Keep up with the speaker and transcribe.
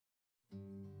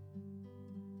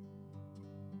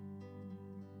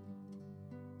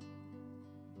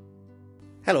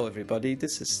Hello everybody,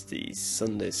 this is the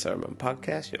Sunday Sermon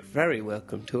Podcast. You're very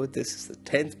welcome to it. This is the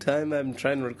 10th time I'm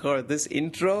trying to record this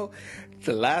intro.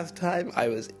 The last time I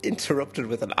was interrupted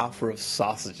with an offer of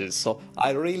sausages, so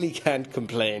I really can't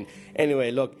complain.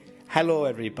 Anyway, look, hello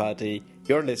everybody.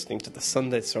 You're listening to the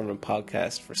Sunday Sermon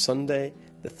Podcast for Sunday,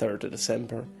 the 3rd of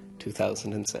December,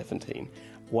 2017.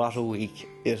 What a week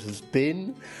it has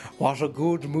been. What a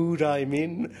good mood I'm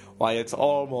in. Why, it's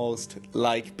almost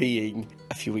like being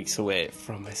a few weeks away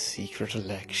from a secret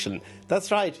election. That's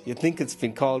right, you'd think it's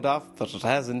been called off, but it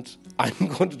hasn't. I'm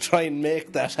going to try and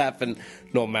make that happen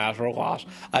no matter what.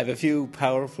 I have a few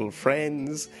powerful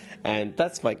friends, and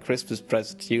that's my Christmas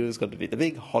present to you. Is going to be the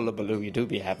big hullabaloo you do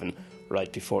be having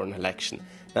right before an election.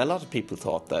 Now, a lot of people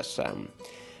thought that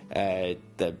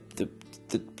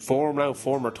the former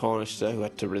Taoiseach who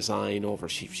had to resign over,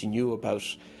 she knew about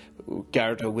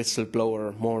Garda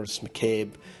whistleblower Maurice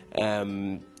McCabe.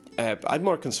 I'm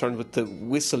more concerned with the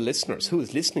whistle listeners. Who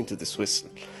is listening to this whistle?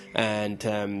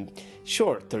 And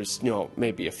sure, there's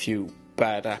maybe a few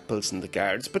bad apples in the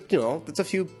Guards, but there's a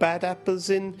few bad apples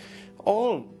in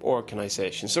all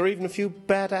organisations, or even a few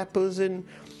bad apples in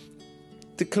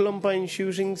the Columbine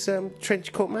shootings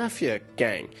trenchcoat mafia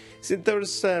gang. So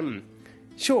there's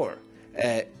sure.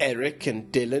 Eric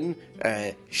and Dylan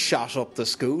shot up the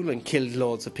school and killed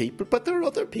loads of people, but there are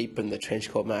other people in the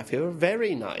trenchcoat mafia who are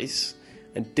very nice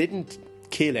and didn't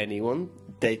kill anyone.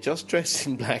 They just dressed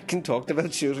in black and talked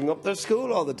about shooting up their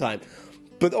school all the time.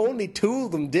 But only 2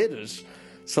 of them did it.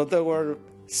 So there were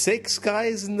 6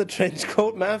 guys in the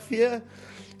trenchcoat mafia.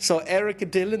 So Eric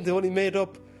and Dylan, they only made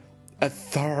up a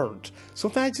third. So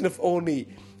imagine if only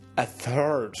a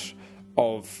third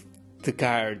of the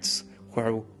guards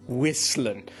were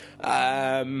whistling.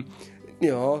 It'll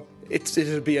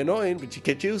be annoying, but you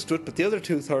get used to it. But the other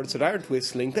 2/3 that aren't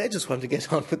whistling, they just want to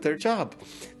get on with their job.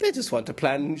 They just want to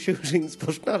plan shootings,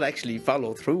 but not actually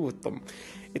follow through with them.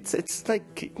 It's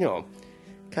like,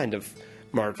 kind of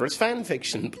murderous fan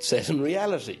fiction, but set in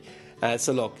reality.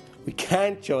 So look, we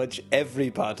can't judge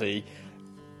everybody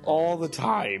all the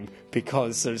time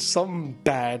because there's some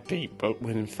bad people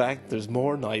when in fact there's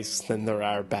more nice than there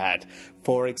are bad.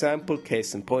 For example,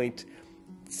 case in point,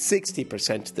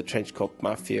 60% of the trenchcoat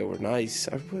mafia were nice,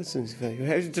 or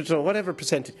whatever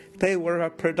percentage, they were a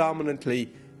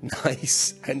predominantly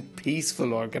nice and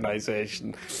peaceful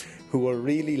organisation who were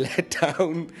really let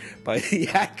down by the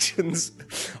actions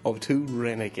of 2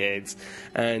 renegades.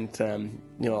 And,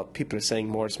 people are saying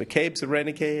Maurice McCabe's a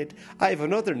renegade. I have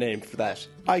another name for that.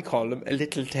 I call him a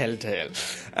little telltale.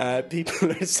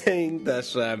 People are saying that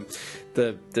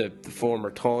the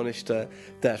former Taoiseach,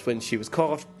 that when she was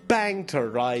caught, banged her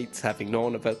rights, having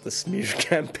known about the smear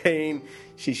campaign.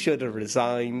 She should have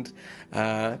resigned.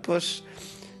 But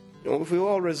if we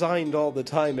all resigned all the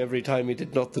time, every time we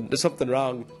did something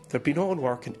wrong, there'd be no one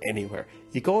working anywhere.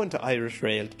 You go into Irish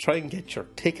Rail to try and get your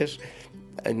ticket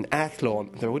in Athlone,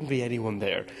 there wouldn't be anyone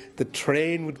there. The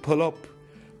train would pull up.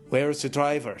 Where's the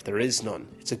driver? There is none.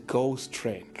 It's a ghost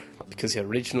train because the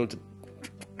original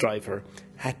driver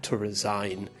had to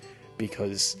resign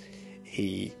because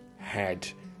he had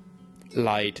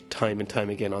lied time and time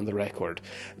again on the record.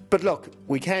 But look,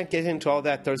 we can't get into all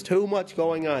that. There's too much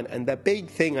going on. And the big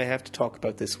thing I have to talk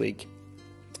about this week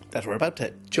that we're about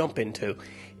to jump into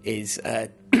is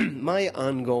my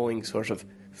ongoing sort of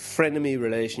frenemy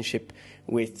relationship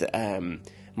with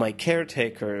my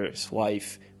caretaker's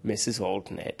wife, Mrs.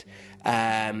 Old Ned.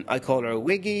 I call her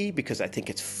Wiggy because I think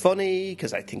it's funny,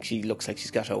 because I think she looks like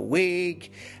she's got a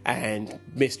wig, and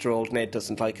Mr. Old Ned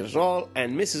doesn't like it at all,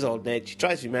 and Mrs. Old Ned, she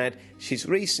drives me mad. She's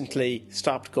recently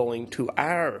stopped going to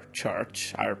our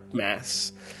church, our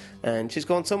mass, and she's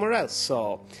going somewhere else.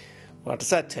 So what does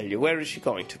that tell you? Where is she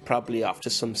going to? Probably off to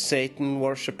some Satan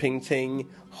worshipping thing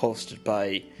hosted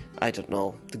by, I don't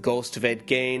know, the ghost of Ed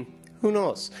Gain. Who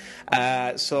knows?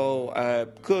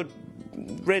 Good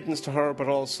riddance to her, but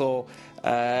also,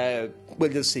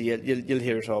 you'll see, you'll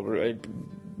hear it all. There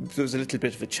was a little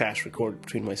bit of a chat recorded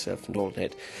between myself and Old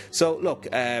Ned. So, look,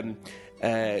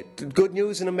 good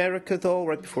news in America, though,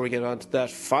 right before we get on to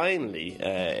that. Finally,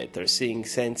 they're seeing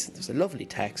sense. There's a lovely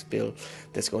tax bill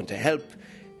that's going to help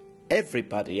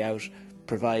everybody out,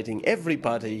 providing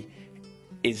everybody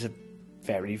is a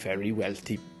very, very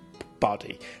wealthy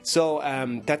body. So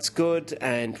that's good.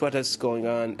 And what else is going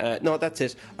on? No, that's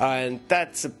it. And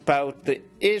that's about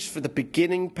it for the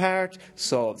beginning part.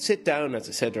 So sit down, as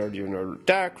I said earlier, in a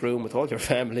dark room with all your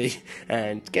family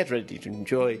and get ready to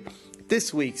enjoy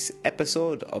this week's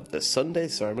episode of the Sunday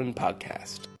Sermon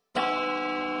Podcast.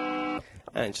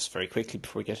 And just very quickly,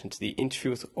 before we get into the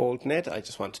interview with old Ned, I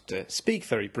just wanted to speak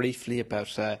very briefly about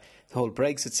the whole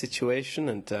Brexit situation.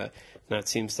 And now it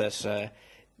seems that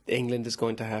England is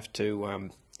going to have to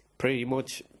pretty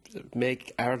much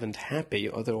make Ireland happy,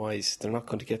 otherwise they're not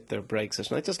going to get their Brexit.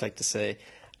 And I'd just like to say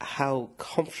how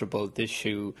comfortable this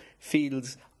shoe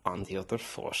feels on the other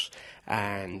foot.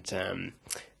 And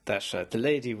that the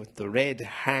lady with the red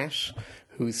hat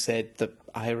who said the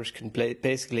Irish can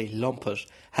basically lump it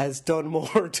has done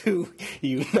more to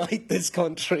unite this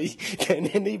country than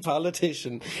any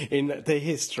politician in the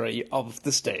history of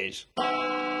the state.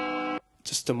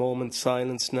 Just a moment's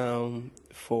silence now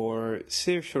for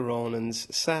Saoirse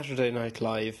Ronan's Saturday Night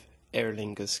Live Aer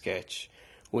Lingus sketch,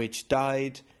 which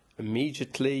died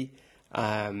immediately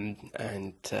and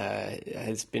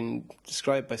has been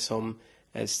described by some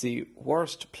as the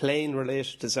worst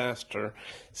plane-related disaster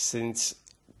since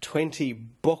 20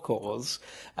 buckos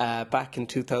back in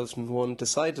 2001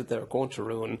 decided they were going to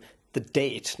ruin the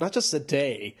date, not just the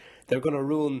day, they're going to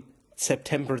ruin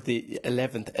September the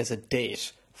 11th as a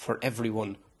date for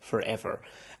everyone forever.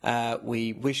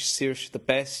 We wish Saoirse the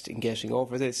best in getting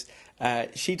over this.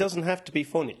 She doesn't have to be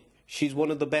funny. She's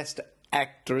one of the best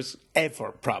actors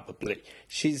ever, probably.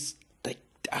 She's like,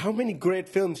 how many great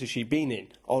films has she been in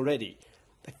already?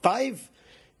 Like 5?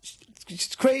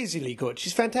 She's crazily good.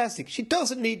 She's fantastic. She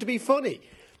doesn't need to be funny.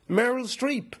 Meryl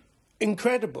Streep,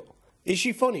 incredible. Is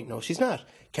she funny? No, she's not.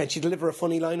 Can she deliver a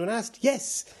funny line when asked?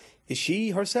 Yes. Is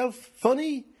she herself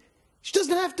funny? She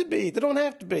doesn't have to be. They don't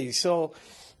have to be. So,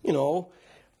 you know,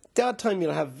 the odd time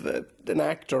you'll have an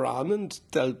actor on and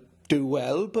they'll do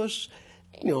well, but,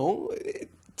 you know,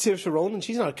 Saoirse Ronan,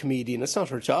 she's not a comedian. It's not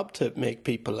her job to make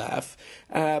people laugh.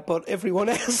 But everyone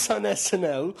else on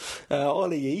SNL, all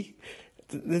of ye,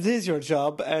 it is your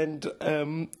job, and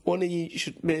one of you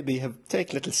should maybe have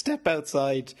taken a little step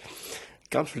outside,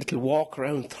 gone for a little walk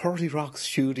around 30 Rock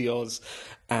Studios,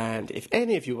 and if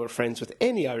any of you were friends with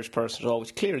any Irish person at all,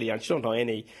 which clearly aren't, you don't know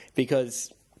any,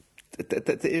 because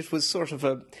it was sort of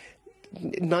a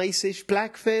nice-ish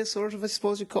blackface, sort of, I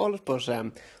suppose you call it, but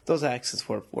those accents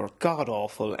were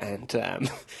god-awful, and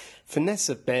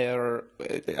Vanessa Bayer,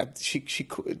 she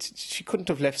couldn't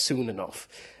have left soon enough.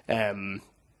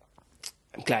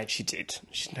 I'm glad she did.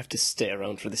 She didn't have to stay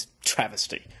around for this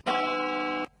travesty.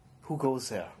 Who goes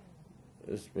there?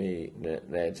 It's me,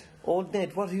 Ned. Old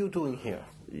Ned, what are you doing here?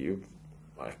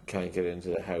 I can't get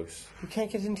into the house. You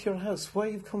can't get into your house. Why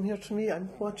have you come here to me? I'm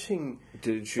watching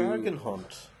Bargain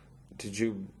Hunt. Did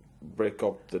you break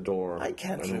up the door? I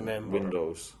can't remember.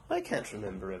 Windows. I can't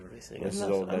remember everything.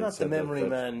 I'm not the memory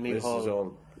man, Mihal. This is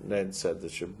all Ned said,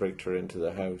 that she bricked her into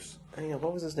the house. Hang on,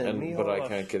 what was his name? But I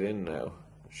can't get in now.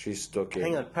 She's stuck in.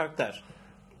 Hang on, park that.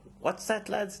 What's that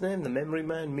lad's name? The memory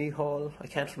man, Mihal? I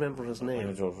can't remember his name.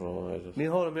 I don't know.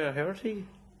 Mihal O'Meara-Herty?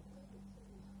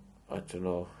 I don't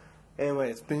know. Anyway,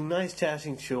 it's been nice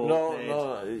chatting to you.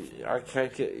 No, I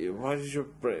can't get. Why did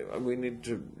you break? We need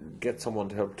to get someone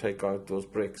to help take out those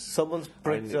bricks. Someone's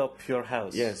bricked up your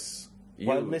house. Yes.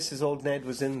 While Mrs. Old Ned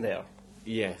was in there.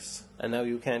 Yes. And now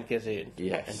you can't get in.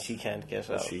 Yes. And she can't get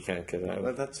out. She can't get out.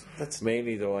 Well, that's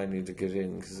mainly though. I need to get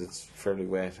in because it's fairly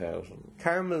wet out.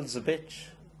 Carmel's a bitch.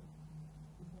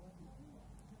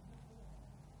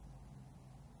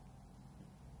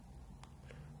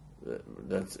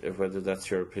 Whether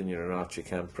that's your opinion or not, you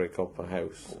can't break up a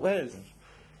house. Well,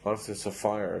 what if there's a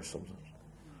fire or something?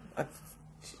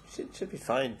 Should be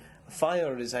fine. A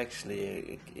fire is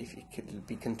actually, if it could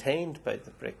be contained by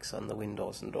the bricks on the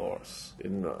windows and doors.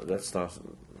 No, that's not.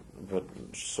 But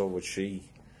so would she.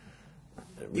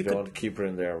 We don't want to keep her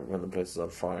in there when the place is on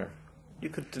fire. You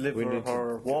could deliver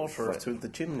her water through the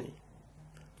chimney.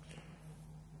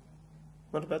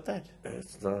 What about that?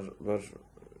 It's not. But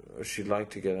she'd like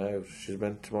to get out. She's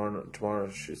meant tomorrow.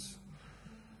 She's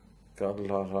got a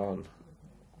lot on.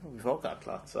 We've all got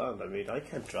lots on. I mean, I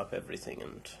can't drop everything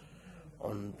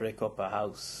and break up a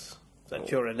house that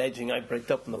you're alleging I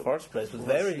bricked up in the first place with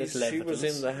very little evidence. She was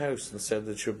in the house and said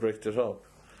that you bricked it up.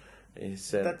 He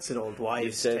said, that's an old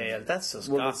wife's tale. That's just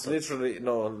well, gossip. It's literally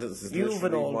this is You've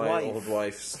literally an old my wife. old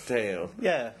wife's tale.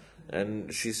 Yeah.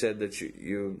 And she said that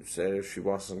you said if she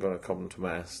wasn't going to come to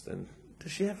mass, then.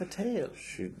 Does she have a tail?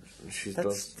 She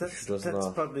does That's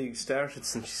not. probably started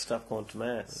since she stopped going to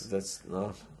mass. That's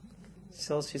not.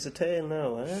 So she's a tail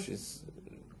now, eh? She's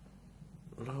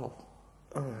no.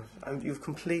 Oh, you've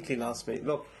completely lost me.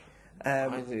 Look,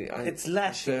 it's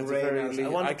lashing rain. I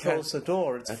want to close the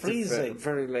door. It's freezing.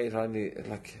 Very late. I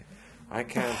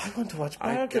can't. I want to watch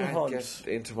Bargain Hunt. Get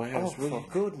into my house. Oh, for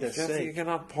goodness sake! You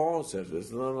cannot pause it.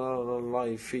 It's not a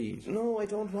live feed. No, I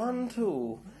don't want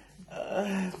to.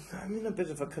 I'm in a bit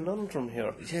of a conundrum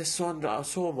here. Yes, so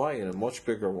am I in a much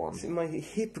bigger one. See, my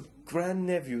hip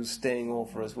grandnephew's staying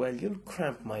over as well. You'll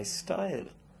cramp my style.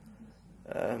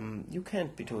 You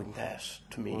can't be doing that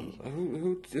to me.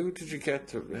 Who did you get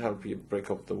to help you break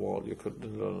up the wall? You couldn't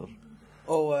have done it.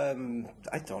 Oh,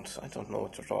 I don't know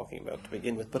what you're talking about to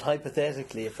begin with. But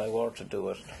hypothetically, if I were to do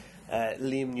it,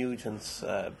 Liam Nugent's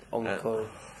uncle,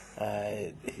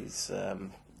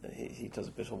 he does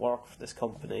a bit of work for this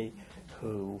company.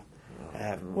 Who,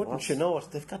 wouldn't you know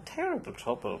it? They've got terrible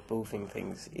trouble moving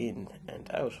things in and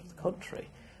out of the country,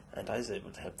 and I was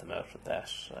able to help them out with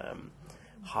that.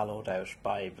 Hollowed out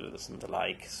Bibles and the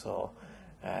like, so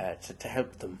to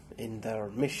help them in their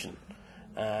mission.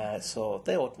 So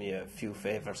they owed me a few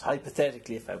favours.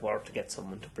 Hypothetically, if I were to get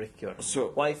someone to brick your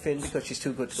wife in because she's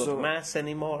too good to go to mass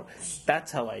anymore,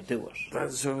 that's how I do it.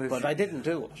 But I didn't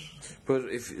do it.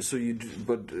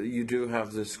 But you do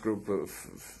have this group of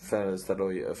fellas that owe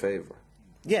you a favour.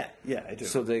 Yeah, I do.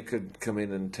 So they could come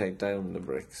in and take down the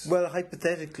bricks. Well,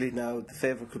 hypothetically, now the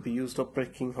favour could be used up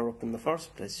bricking her up in the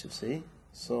first place. You see,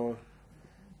 so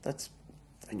I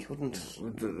couldn't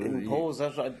impose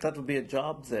that. That would be a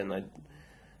job then.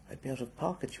 I'd be out of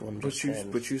pocket, you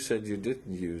understand. But you said you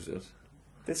didn't use it.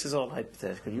 This is all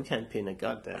hypothetical. You can't pin a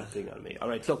goddamn thing on me. All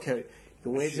right, look, Harry, you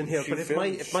can wait in here.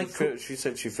 But she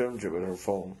said she filmed you with her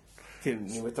phone. Film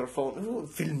you with her phone? Oh,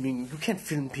 filming? You can't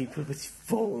film people with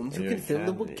phones. You can film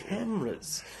them with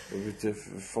cameras. With the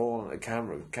phone, a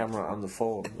camera on the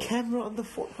phone. Camera on the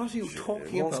phone? What are you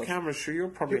talking about? Most cameras, sure, you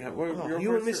probably have.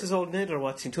 You and Mrs. Old Ned are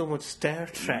watching too much Star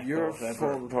Trek. Your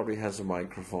phone probably has a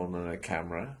microphone and a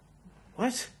camera.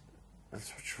 What? That's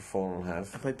what your phone will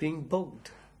have. Am I being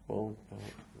bugged? Well,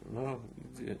 no.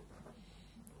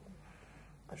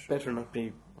 I better not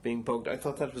be being bugged. I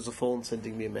thought that was a phone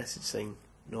sending me a message saying,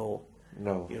 no,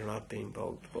 you're not being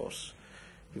bugged. But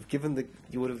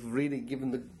you would have really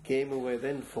given the game away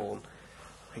then, phone.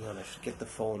 Hang on, I should get the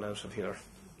phone out of here.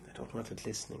 I don't want it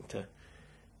listening to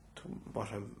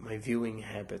what are my viewing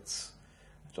habits.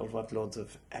 I don't want loads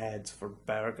of ads for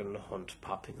bargain hunt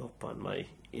popping up on my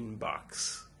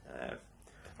inbox.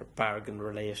 Or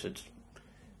bargain-related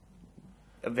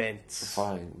events.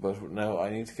 Fine, but now I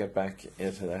need to get back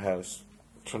into the house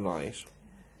tonight.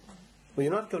 Well,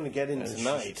 you're not going to get in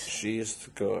tonight. She is to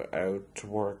go out to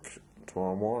work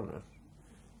tomorrow morning.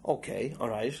 Okay, all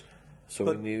right. So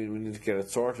we need to get it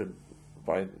sorted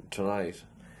by tonight.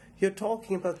 You're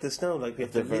talking about this now like we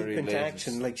have to leap into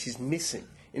action, like she's missing.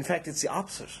 In fact, it's the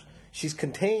opposite. She's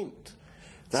contained.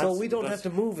 So we don't have to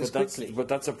move as quickly. But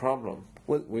that's a problem.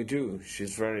 Well, we do.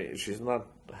 She's not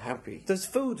happy. There's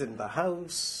food in the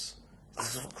house.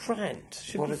 It's grand.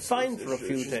 She'll be fine for a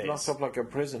few days. She's locked up like a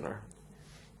prisoner.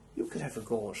 You could have a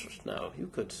go at it now. You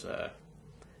could.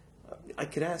 I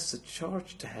could ask the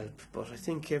church to help, but I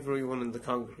think everyone in the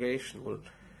congregation will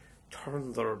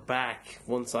turn their back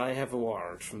once I have a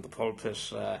word from the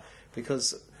pulpit.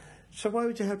 Because, why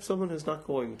would you help someone who's not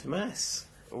going to mass?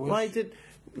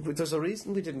 There's a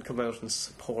reason we didn't come out and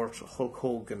support Hulk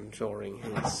Hogan during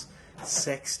his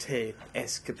sex tape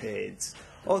escapades.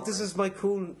 Oh, this is my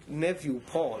cool nephew,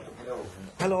 Paul.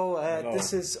 Hello.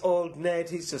 This is old Ned.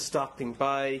 He's just stopping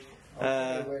by.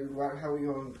 Well, how are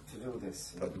you going to do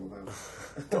this? No.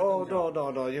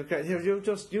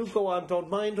 You go on. Don't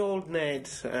mind old Ned.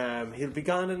 He'll be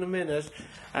gone in a minute.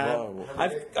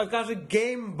 I've got a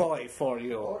Game Boy for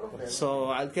you, so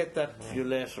I'll get that for you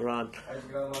later on. How did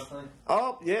you go last night?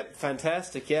 Oh, yeah,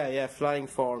 fantastic. Yeah, flying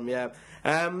form. Yeah.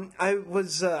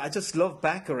 I just love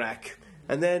Bacharach.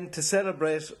 And then to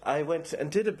celebrate, I went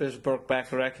and did a bit of Burke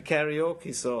Bacharach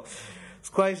karaoke, so it's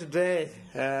quite a day.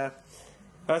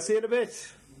 I'll see you in a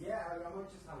bit. Yeah, I might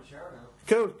just have a shower now.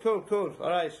 Cool. All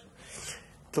right.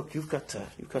 Look, you've got to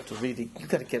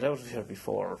get out of here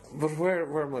before. But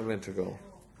where am I meant to go?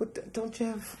 But don't you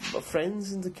have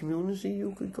friends in the community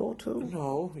you could go to?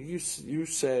 No, you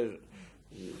said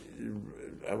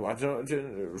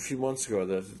a few months ago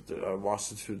that I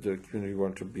wanted to the community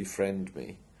want to befriend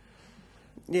me.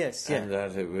 Yes, yeah. And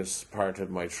that it was part of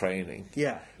my training.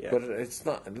 Yeah. But it's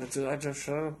not. I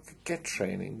don't get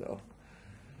training though.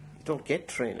 You don't get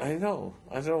training. I know.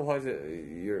 I don't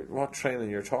know what training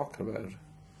you're talking about.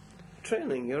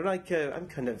 Training. You're like I'm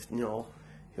kind of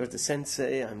You're the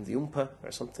sensei. I'm the oompa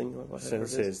or something. Or whatever.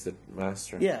 Sensei is the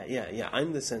master. Yeah.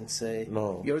 I'm the sensei.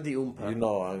 No, you're the oompa.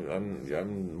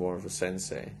 I'm more of a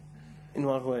sensei. In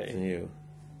what way? Than you.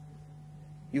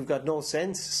 You've got no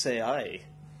sense, say I.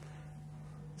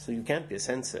 So you can't be a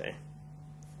sensei.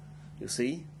 You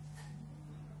see?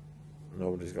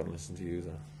 Nobody's going to listen to you,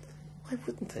 though. Why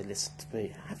wouldn't they listen to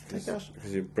me?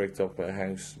 Because you bricked up a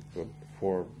house, a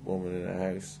poor woman in a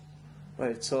house.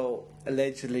 Right, so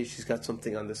allegedly she's got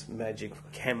something on this magic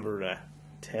camera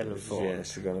telephone. Yeah,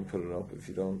 she's going to put it up if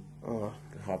you don't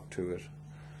hop to it.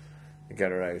 And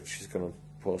get her out. She's going to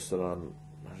post it on,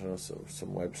 I don't know, some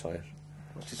website.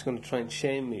 She's going to try and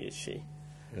shame me, is she?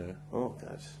 Yeah. Oh,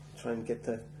 God. Try and get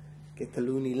the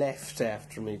loony left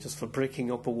after me just for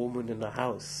breaking up a woman in a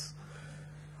house.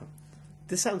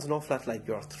 This sounds an awful lot like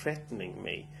you're threatening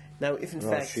me. Now, if in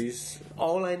fact,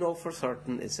 all I know for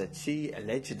certain is that she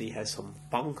allegedly has some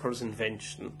bonkers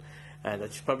invention and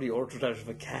that she probably ordered out of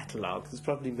a catalogue. It's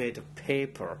probably made of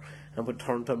paper and would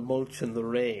turn to mulch in the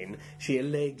rain. She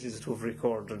alleges to have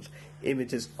recorded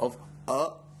images of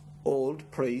a old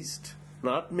priest,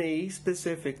 not me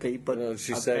specifically, but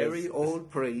very old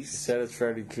priest. She said it's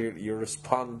fairly clear you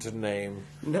respond to name.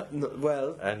 No,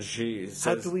 well, and she says,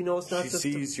 how do we know it's not? She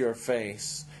sees your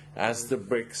face as the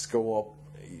bricks go up.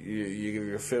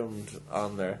 You're filmed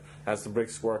on there as the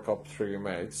bricks work up through your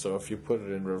mouth. So if you put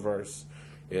it in reverse,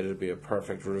 it'll be a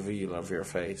perfect reveal of your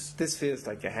face. This feels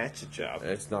like a hatchet job.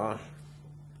 It's not.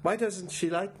 Why doesn't she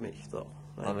like me though?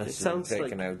 Like, unless you're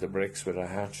taking out the bricks with a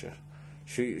hatchet.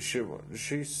 She.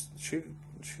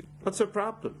 What's her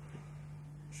problem?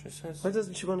 She says. Why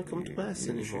doesn't she want to come to mass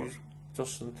anymore? She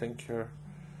doesn't think you're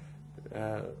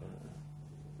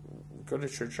good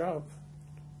at your job.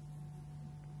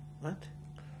 What?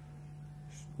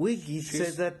 Wiggy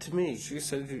said that to me. She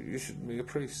said you should be a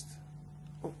priest.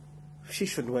 Oh, she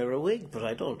shouldn't wear a wig, but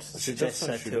I don't. She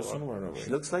doesn't wear a wig. She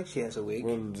looks like she has a wig.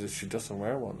 Well, she doesn't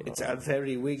wear one. It's a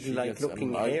very wig-like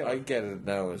looking hair. I get it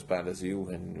now as bad as you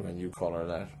when you call her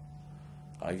that.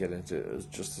 I get into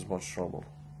just as much trouble.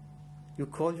 You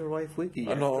call your wife Wiggy?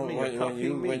 No,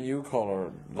 when you call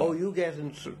her. No. Oh, you get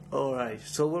into. All right,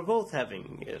 so we're both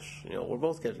having it. We're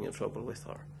both getting in trouble with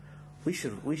her. We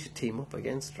should team up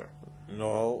against her.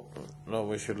 No,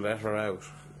 we should let her out.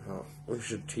 No. We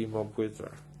should team up with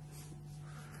her.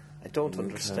 I don't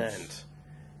understand.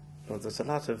 No, there's a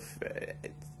lot of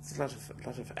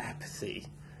apathy.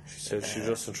 She said she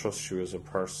doesn't trust you as a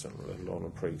person, let alone a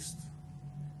priest.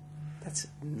 That's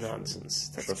nonsense.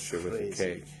 That's trust you with a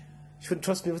cake. She wouldn't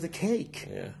trust me with a cake.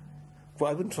 Yeah.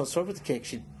 Well, I wouldn't trust her with a cake.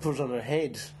 She'd put it on her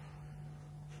head.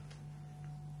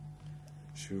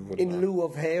 She would in not. lieu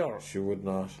of hair. She would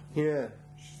not. Yeah.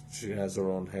 She has her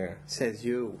own hair. Says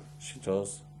you. She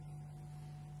does.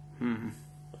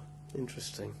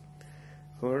 Interesting.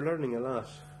 We're learning a lot.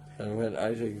 And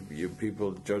I think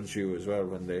people judge you as well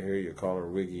when they hear you call her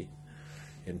Wiggy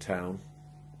in town.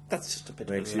 That's just a bit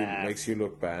of a laugh. Makes you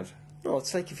look bad. No,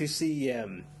 it's like if you see,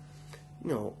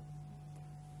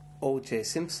 O.J.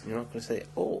 Simpson, you're not going to say,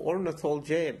 oh, Ornithol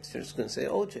James. You're just going to say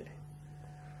O.J.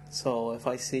 So if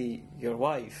I see your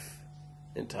wife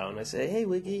in town, I say, hey,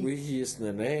 Wiggy. Wiggy isn't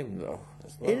a name, though.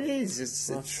 It is. It's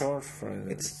not short for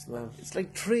anything. It's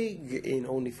like Trig in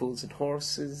Only Fools and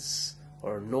Horses,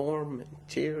 or Norm in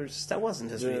Cheers. That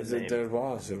wasn't his real name. It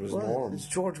was Norm.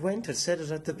 George Wendt said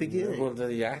it at the beginning. Well,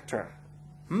 the actor.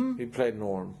 He played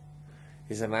Norm.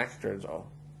 He's an actor, though.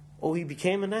 Oh, he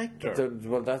became an actor?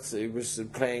 He was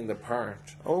playing the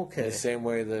part. Okay. In the same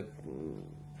way that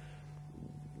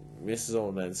Mrs.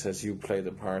 Onan says you play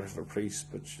the part of a priest,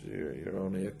 but you're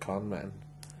only a con man.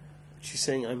 She's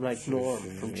saying I'm like Norm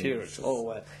from Cheers.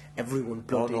 Everyone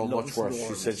bloody loves much worse. Norms.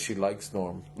 She said she likes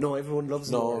Norm. No, everyone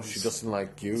loves Norm. No, she doesn't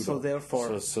like you. So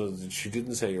therefore... So she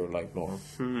didn't say you were like Norm.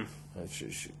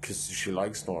 Because she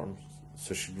likes Norm.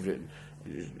 So she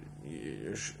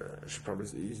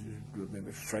probably...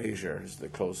 Maybe Frasier is the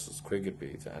closest Quig would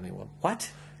be to anyone.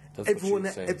 What? That's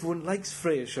everyone likes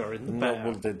Frasier in the bar. No,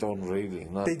 well, they don't really.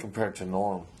 Not compared to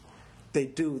Norm. They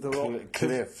do. They're all...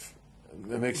 Cliff.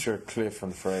 A mixture of Cliff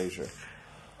and Frasier.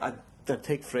 I'd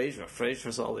take Frasier.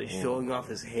 Frasier's always showing off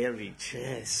his hairy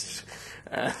chest.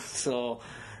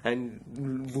 And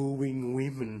wooing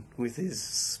women with his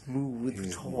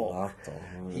smooth talk.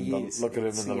 Look at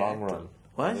him in the long run.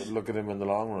 What? Look at him in the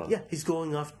long run. Yeah, he's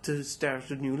going off to start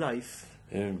a new life.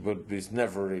 But he's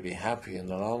never really happy in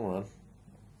the long run.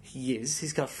 He is.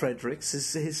 He's got Fredericks,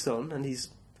 his son, and his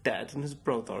dad and his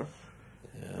brother.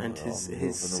 Yeah, and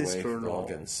his sister-in-law.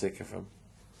 Getting sick of him.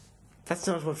 That's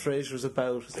not what Frasier's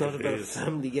about. It's not about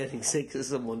family getting sick of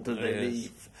someone till they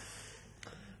leave.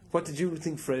 What did you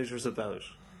think Frasier's about?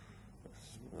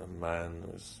 A man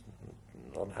who's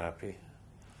unhappy.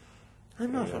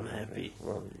 I'm not unhappy.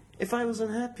 Well, if I was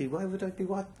unhappy, why would I be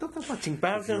Look, I'm watching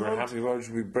Bargain Hunt. If you were happy, why would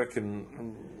you be bricking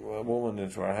a woman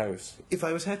into our house? If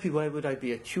I was happy, why would I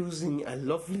be accusing a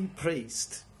lovely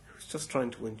priest who's just trying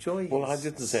to enjoy Well, I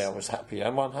didn't say I was happy.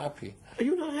 I'm unhappy. Are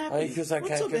you not happy? Because I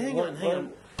can't Hang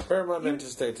on. Where am I meant to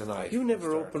stay tonight? You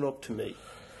never open up to me.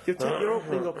 You're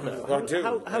opening up now. I do.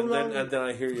 How and long? Then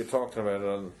I hear you talking about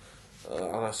it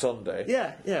on a Sunday.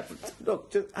 Yeah. But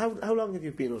look, how long have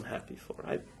you been unhappy for?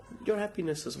 Your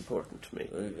happiness is important to me.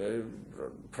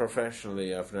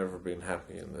 Professionally, I've never been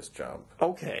happy in this job.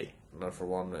 Okay. Not for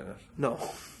 1 minute. No.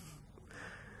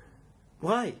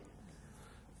 Why?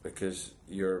 Because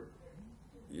you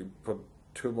put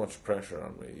too much pressure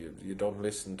on me. You don't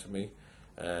listen to me.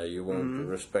 You won't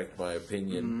respect my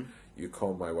opinion. You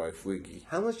call my wife Wiggy.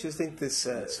 How much do you think this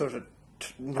sort of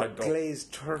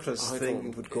glazed tortoise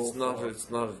thing would go for?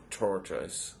 It's not a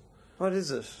tortoise. What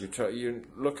is it? You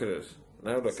look at it.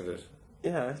 Now look at it.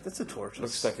 Yeah, that's a tortoise.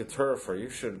 Looks like a turfer. You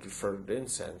should for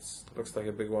incense. Looks like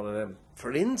a big one of them.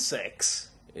 For insects?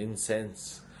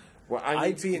 Incense. Well,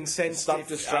 I'd be incensed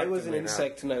if I was an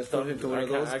insect and I was put into one of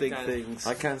those big things.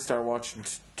 I can't start watching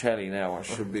telly now. I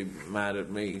should be mad at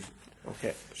me.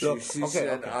 Okay. She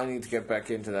said, I need to get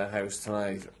back into that house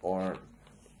tonight, or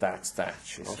that's that,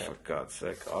 she said. For God's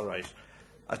sake. All right.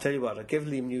 I'll tell you what, I'll give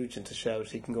Liam Nugent a shout.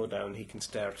 He can go down, he can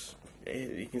start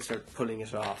pulling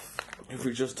it off. If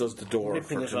he just does the door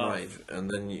Ripping for it tonight, and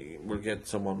then we'll get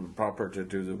someone proper to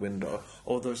do the window.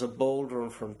 Oh, there's a boulder in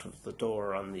front of the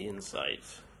door on the inside.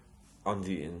 On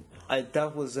the in.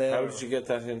 That was... How did you get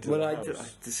that into the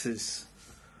house? This is...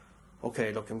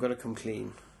 Okay, look, I'm going to come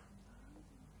clean.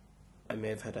 I may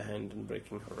have had a hand in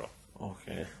breaking her up.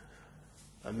 Okay.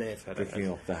 I may have had a hand.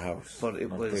 Breaking up the house. But it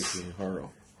not was... breaking her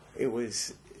up. It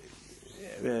was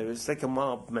like a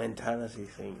mob mentality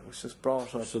thing. It was just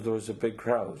brought up. So there was a big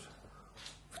crowd?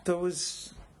 There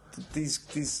was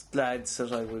these lads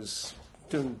that I was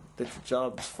doing little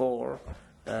jobs for,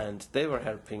 and they were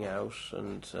helping out,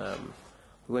 and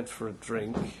we went for a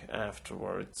drink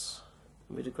afterwards.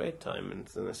 We had a great time, and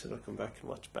then I said I'll come back and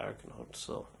watch Bargain Hunt.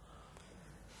 So,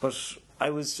 but I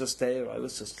was just there. I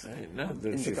was just.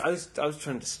 I was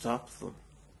trying to stop them.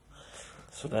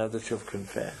 So now that you've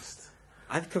confessed,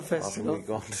 I've confessed. what are we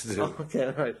going to do?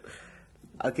 Okay, right.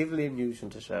 I'll give Liam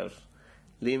Nugent a shout.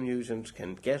 Liam Nugent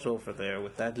can get over there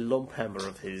with that lump hammer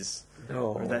of his,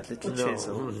 or that little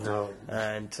chisel,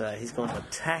 and he's going to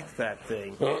attack that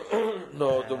thing.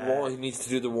 No, the wall. He needs to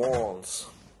do the walls.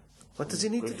 What does he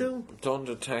need to do? Don't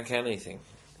attack anything.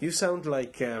 You sound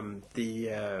like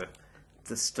the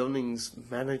Stunning's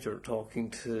manager talking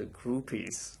to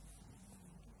groupies.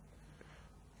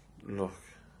 Look,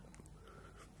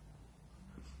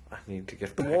 I need to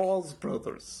get the back. Walls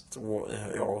Brothers.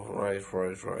 Oh, right.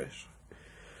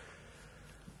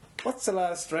 What's the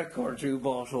last record you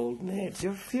bought, old Ned?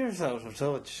 Your fear's out of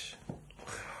touch.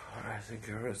 I think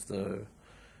it was the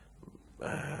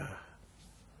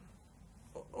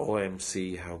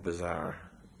OMC. How bizarre!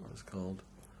 What it's called?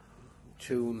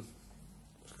 Tune.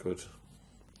 It's good.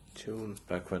 Tune.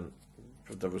 Back when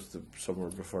that was the summer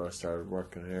before I started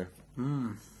working here.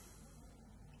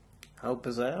 How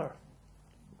bizarre.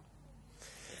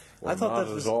 Well, I thought not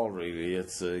that was at all. Really,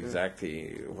 it's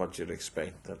exactly what you'd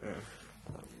expect. That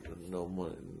no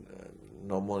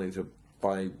money to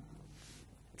buy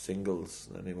singles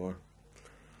anymore.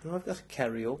 No, I've got a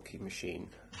karaoke machine.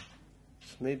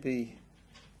 So maybe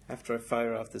after I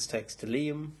fire off this text to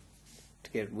Liam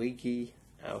to get Wiggy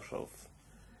out of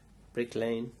Brick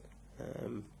Lane,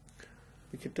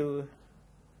 we could do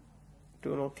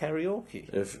an old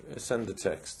karaoke. If send the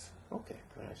text. Okay,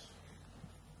 right.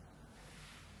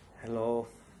 Hello,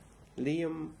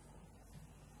 Liam.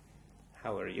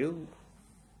 How are you?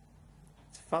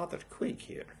 It's Father Quig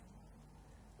here.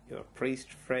 Your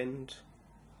priest friend.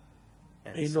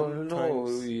 And You'll know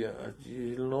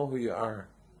who you are.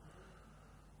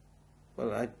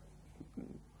 Well,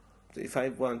 if I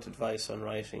want advice on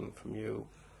writing from you,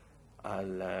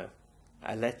 I'll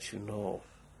let you know.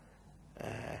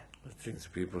 I think the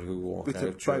people who walk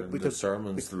out during the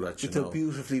sermons will let you know. With a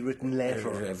beautifully written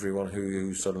letter. Everyone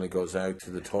who suddenly goes out to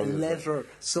the toilet. A letter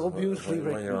so beautifully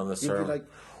written. When you're on the you'll sermon. be like,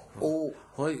 oh,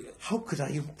 why? How could I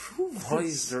improve this? Why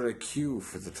is there a queue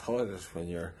for the toilet when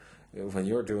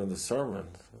you're doing the sermon?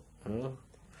 Huh?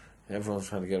 Everyone's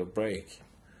trying to get a break.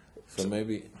 So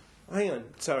maybe. Hang on,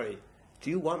 sorry. Do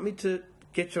you want me to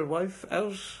get your wife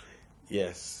out?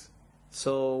 Yes.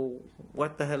 So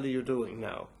what the hell are you doing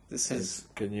now? This is.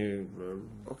 Can you?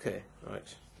 Okay,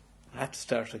 right. I have to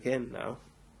start again now.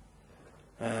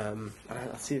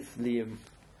 I'll see if Liam.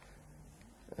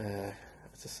 I'll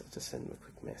just send him a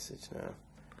quick message now.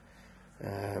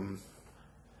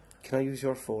 Can I use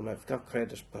your phone? I've got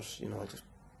credit, but I just.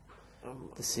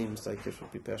 This seems like it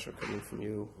would be better coming from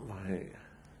you.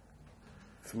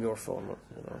 From your phone,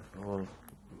 Oh,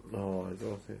 no, I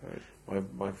don't think.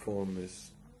 My phone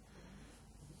is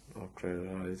not credit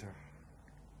either.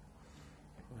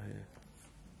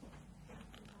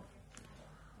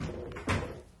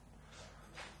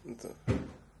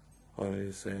 What are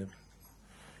you saying?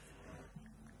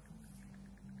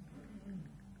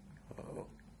 Oh,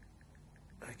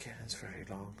 again, it's very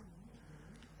long.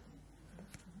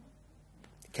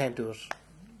 Can't do it.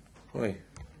 Why?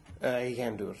 He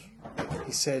can't do it.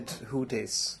 He said, "Who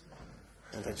dis?"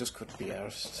 And I just couldn't be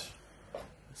arsed.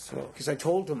 So, because I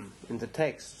told him in the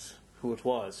text who it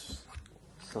was.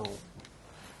 So,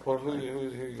 Well, who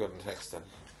you got to text then?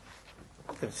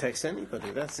 I'm going to text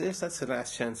anybody. That's it. That's the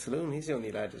last chance saloon. He's the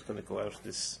only lad who's going to go out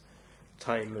this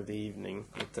time of the evening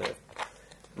with the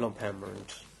lump hammer and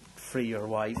free your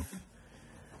wife.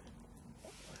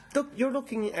 Look, you're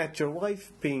looking at your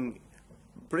wife being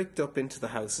bricked up into the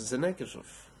house as a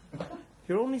negative.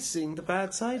 You're only seeing the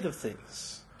bad side of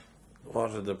things.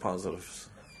 What are the positives?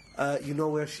 You know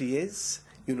where she is.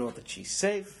 You know that she's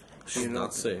safe. She's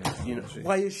not safe. You know,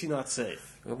 why is she not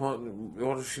safe?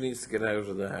 What if she needs to get out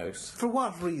of the house? For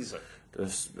what reason?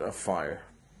 There's a fire.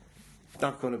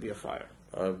 Not going to be a fire.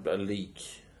 A leak.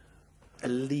 A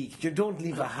leak. You don't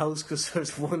leave a house because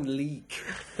there's one leak.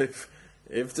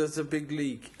 If there's a big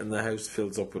leak and the house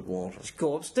fills up with water.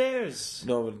 Go upstairs.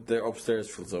 No, but the upstairs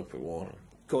fills up with water.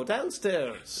 Go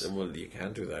downstairs. Well, you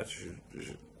can't do that. How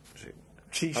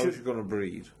She is should. she going to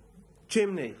breathe?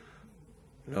 Chimney.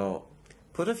 No.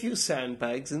 Put a few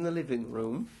sandbags in the living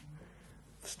room.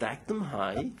 Stack them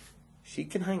high. She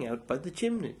can hang out by the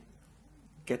chimney.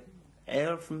 Get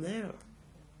air from there.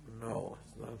 No,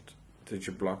 it's not. Did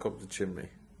you block up the chimney?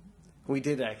 We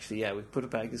did actually, yeah. We put a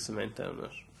bag of cement down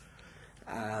it.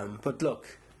 But look,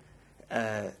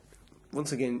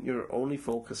 once again, you're only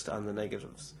focused on the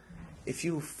negatives. If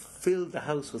you fill the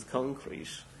house with concrete,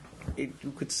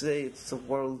 you could say it's the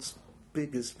world's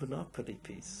biggest Monopoly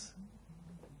piece.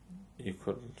 You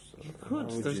couldn't. You could.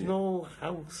 There's no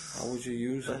house. How would you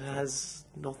use that it? has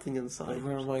nothing inside.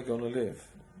 Where am I going to live?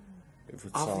 If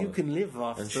it's Off, solid? you can live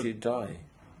off. And the... she'd die.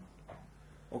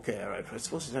 Okay, all right. I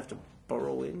suppose you'd have to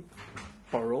burrow in.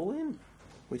 Burrow in.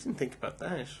 We didn't think about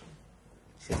that.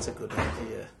 See, that's a good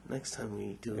idea. Next time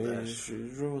we do that.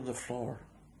 You'd ruin the floor.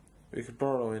 We could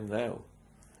burrow in now.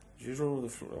 You'd ruin the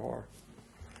floor.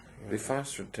 It'd be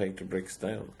faster to take the bricks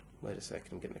down. Wait a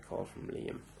second, I'm getting a call from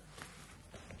Liam.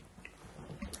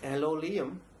 Hello,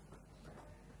 Liam.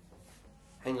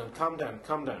 Hang on, calm down.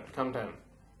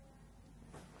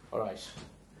 All right.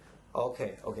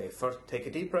 Okay. First, take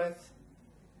a deep breath.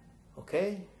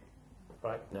 Okay?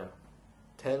 Right, now.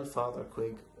 Tell Father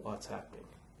Quig what's happening.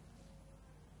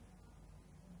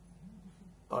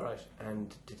 All right,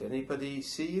 and did anybody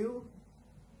see you?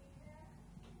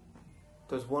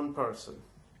 There's one person.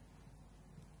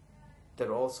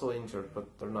 They're also injured,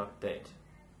 but they're not dead.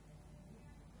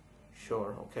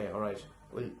 Sure, okay, all right.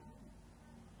 Well,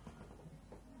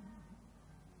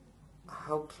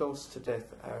 how close to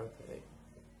death are they?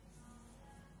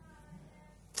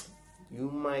 You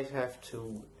might have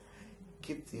to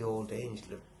give the old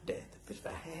angel of death a bit of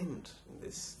a hand in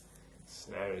this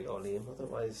scenario, Liam.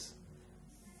 Otherwise,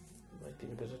 you might be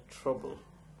in a bit of trouble.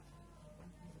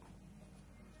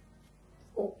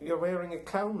 Oh, you're wearing a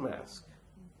clown mask.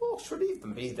 Oh, sure, leave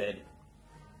them be then.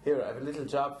 Here, I have a little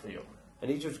job for you. I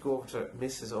need you to go over to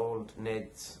Mrs. Old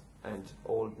Ned's and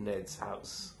Old Ned's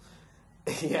house.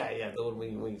 yeah, the one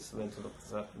we cemented up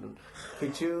this afternoon.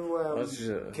 Could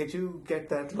you get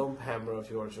that lump hammer of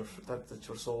yours that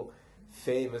you're so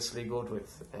famously good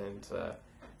with, and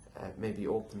maybe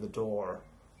open the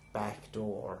back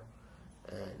door,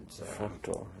 and front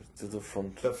door to the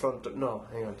front. The front. No,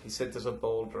 hang on. He said there's a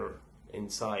boulder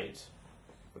inside,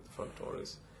 where the front door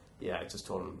is. Yeah, I just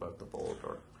told him about the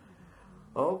boulder.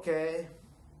 Okay.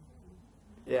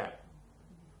 Yeah.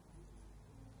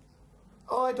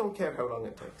 Oh, I don't care how long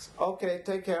it takes. Okay,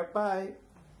 take care. Bye.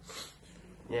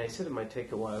 Yeah, he said it might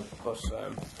take a while, but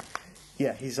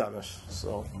yeah, he's on it.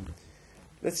 So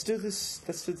let's do this.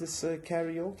 Let's do this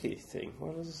karaoke thing.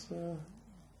 What is?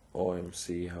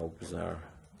 OMC, how bizarre.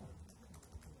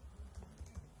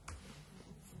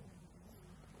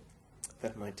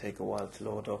 That might take a while to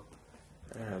load up.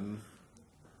 I'm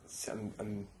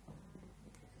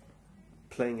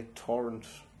playing a torrent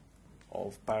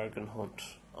of Bargain Hunt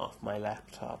off my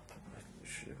laptop.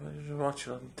 Why did you watch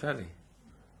it on telly?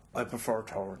 I prefer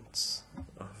torrents.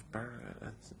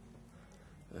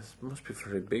 This must be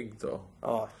very big though.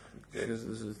 Oh, because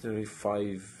this is nearly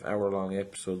 5 hour-long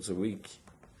episodes a week.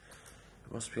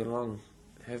 It must be long,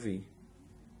 heavy.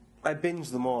 I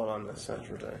binged them all on a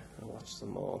Saturday. I watched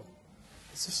them all.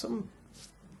 Is there some?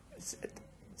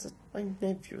 My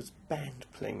nephew's band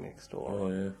playing next door. Oh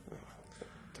yeah.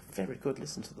 They're very good.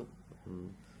 Listen to them.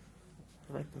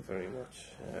 I like them very much.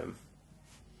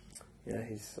 Yeah,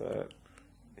 he's a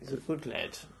good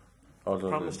lad. Although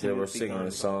promised they him were it'd be singing gone,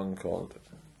 a song called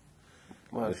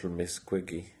What? Little Miss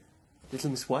Quiggy. Little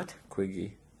Miss what?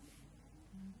 Quiggy.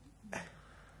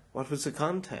 What was the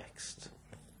context?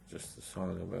 Just a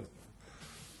song about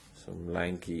some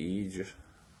lanky Egypt.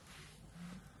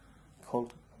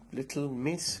 Called Little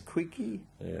Miss Quiggy?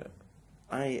 Yeah.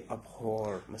 I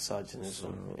abhor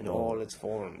misogynism in all its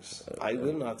forms. I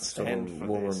will not stand Some for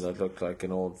woman this. that looked like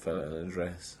an old fella in a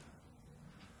dress.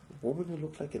 Woman who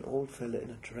looked like an old fella in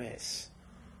a dress.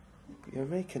 You're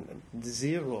making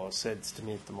zero sense to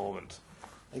me at the moment.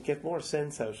 I get more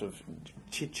sense out of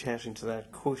chit-chatting to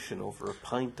that cushion over a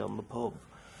pint on the pub.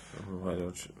 Why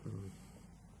don't you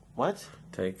What?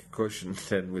 take a cushion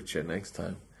then with you next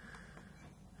time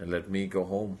and let me go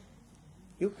home?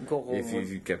 You can go home. If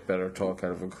you get better talk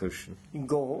out of a cushion. You can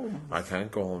go home. I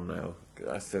can't go home now.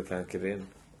 I still can't get in.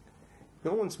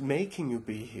 No one's making you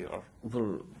be here.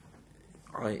 Well,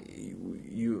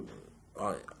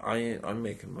 I'm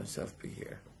making myself be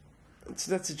here.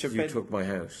 That's it. Your You took my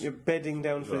house. You're bedding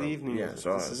down for the evening. Yeah,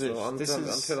 so, this is it.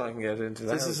 Until I can get into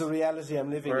that. This is a reality I'm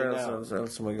living Where in now.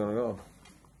 else am I going to go?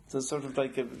 So it's sort of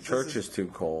like a Church is too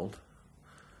cold.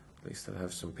 At least I'll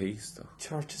have some peace, though.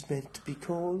 Church is meant to be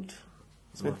cold.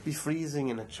 It's meant to be freezing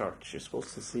in a church. You're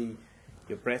supposed to see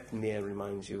your breath in the air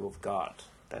reminds you of God.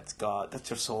 That's God. That's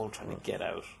your soul trying to get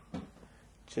out.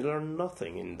 You learn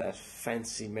nothing in that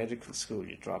fancy medical school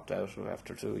you dropped out of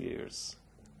after 2 years.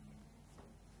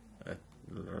 I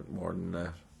learned more than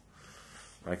that.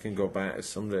 I can go back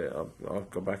someday. I'll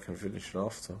go back and finish it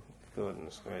off, though.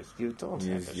 Goodness gracious, you don't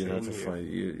have it You'd have in to you. find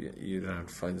you'd have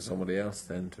to find somebody else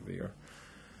then to be your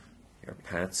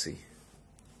patsy.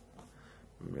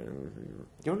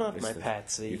 You're not my Listen,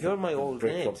 patsy. you You're could my old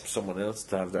brick mate. up someone else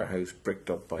to have their house bricked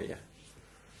up by you.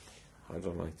 I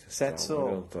don't like this Is that job. so?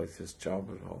 I don't like this job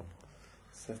at all.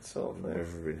 That's all. I've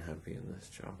never been happy in this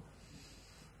job.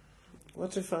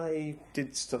 What if I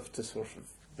did stuff to sort of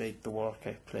make the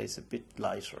workplace a bit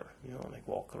lighter? You know, like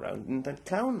walk around in that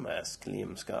clown mask,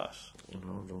 Liam Scott.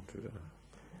 No, don't do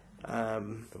that.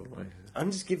 Don't like it.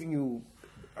 I'm just giving you.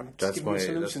 I'm just That's giving my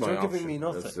you that's solutions. my You're giving option. me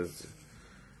nothing.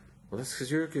 Well, that's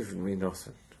because you're giving me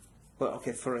nothing. Well,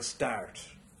 okay, for a start,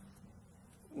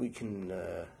 we can.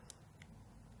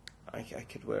 I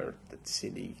could wear the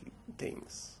silly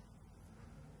things.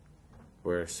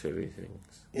 Wear silly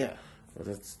things. Yeah,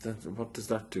 Well, what does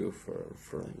that do for?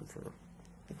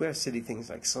 I wear silly things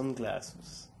like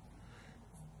sunglasses.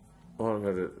 What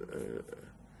about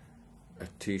a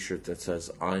T-shirt that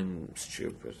says "I'm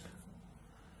stupid"?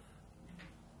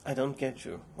 I don't get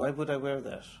you. Why would I wear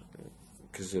that?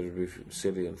 Because it would be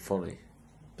silly and funny.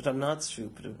 But I'm not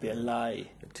stupid. It would be a lie.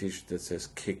 A T-shirt that says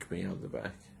 "Kick me" on the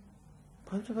back.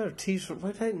 Why would I wear a T-shirt? Why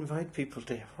would I invite people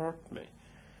to hurt me?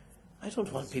 I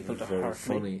don't want people to Very hurt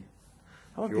funny. me.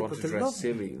 I want You people want to to dress love me.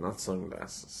 silly, not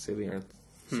sunglasses.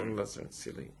 Sunglasses aren't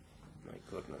silly. My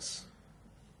goodness.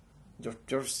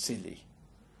 You're silly.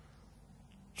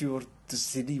 You're the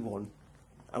silly one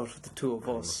out of the two of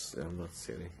us. I'm not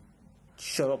silly.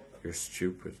 Shut up. You're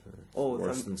stupid. It's Oh,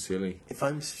 worse I'm- than silly. If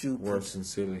I'm stupid, Worse than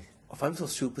silly. if I'm so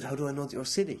stupid, how do I know that you're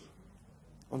silly?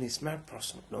 Only a smart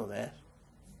person would know that.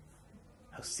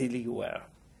 How silly you are.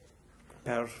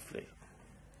 Comparatively.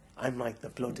 I'm like the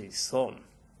bloody sun.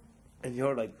 And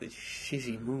you're like the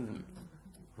shitty moon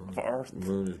of Earth.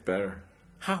 Moon is better.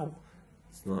 How?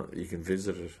 It's not. You can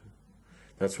visit it.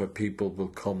 That's why people will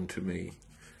come to me,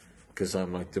 because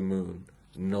I'm like the moon.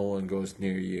 No one goes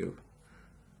near you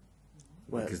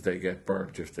Well, because they get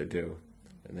burnt if they do,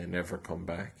 and they never come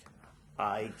back.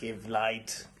 I give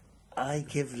light. I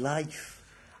give life.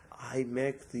 I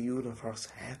make the universe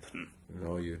happen.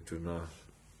 No, you do not.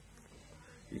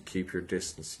 You keep your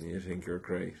distance and you think you're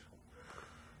great.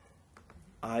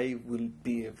 I will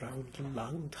be around a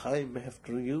long time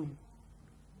after you.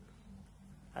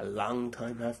 A long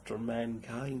time after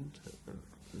mankind.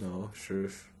 No,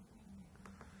 Sharif.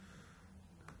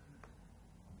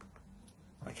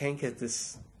 I can't get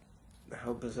this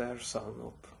How Bizarre song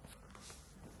up.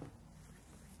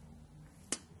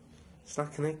 It's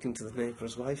not connecting to the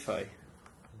neighbour's Wi-Fi.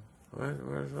 What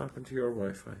happened to your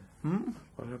Wi-Fi?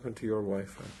 What happened to your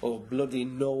Wi-Fi? Oh, bloody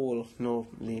Noel. No,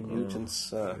 Liam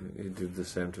Nugent's... He did the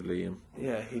same to Liam.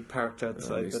 yeah, he parked At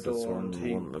outside least the that's door and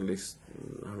he... at least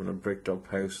having a bricked up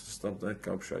house to stop that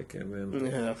gobshite came in.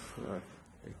 Yeah.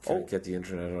 You can't get the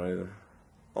internet either.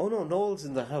 Oh no, Noel's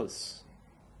in the house.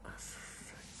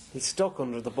 He's stuck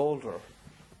under the boulder.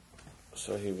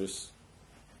 So he was.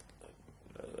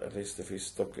 At least if he's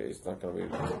stuck, he's not going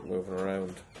to be moving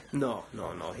around. No.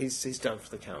 He's down for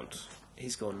the count.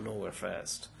 He's going nowhere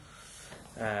fast.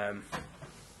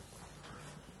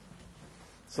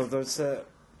 So there's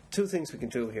two things we can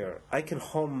do here. I can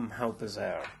hum How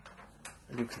Bizarre,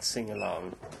 and you can sing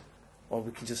along, or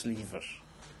we can just leave it.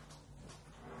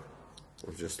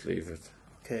 We'll just leave it.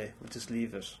 Okay, we'll just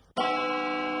leave it.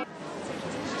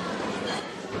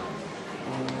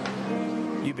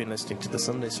 You've been listening to the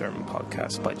Sunday Sermon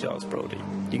Podcast by Giles Brody.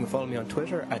 You can follow me on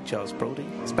Twitter at Giles Brody.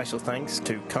 Special thanks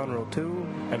to Conor O'Toole,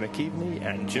 Emma Keaveney,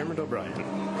 and Jeremy O'Brien.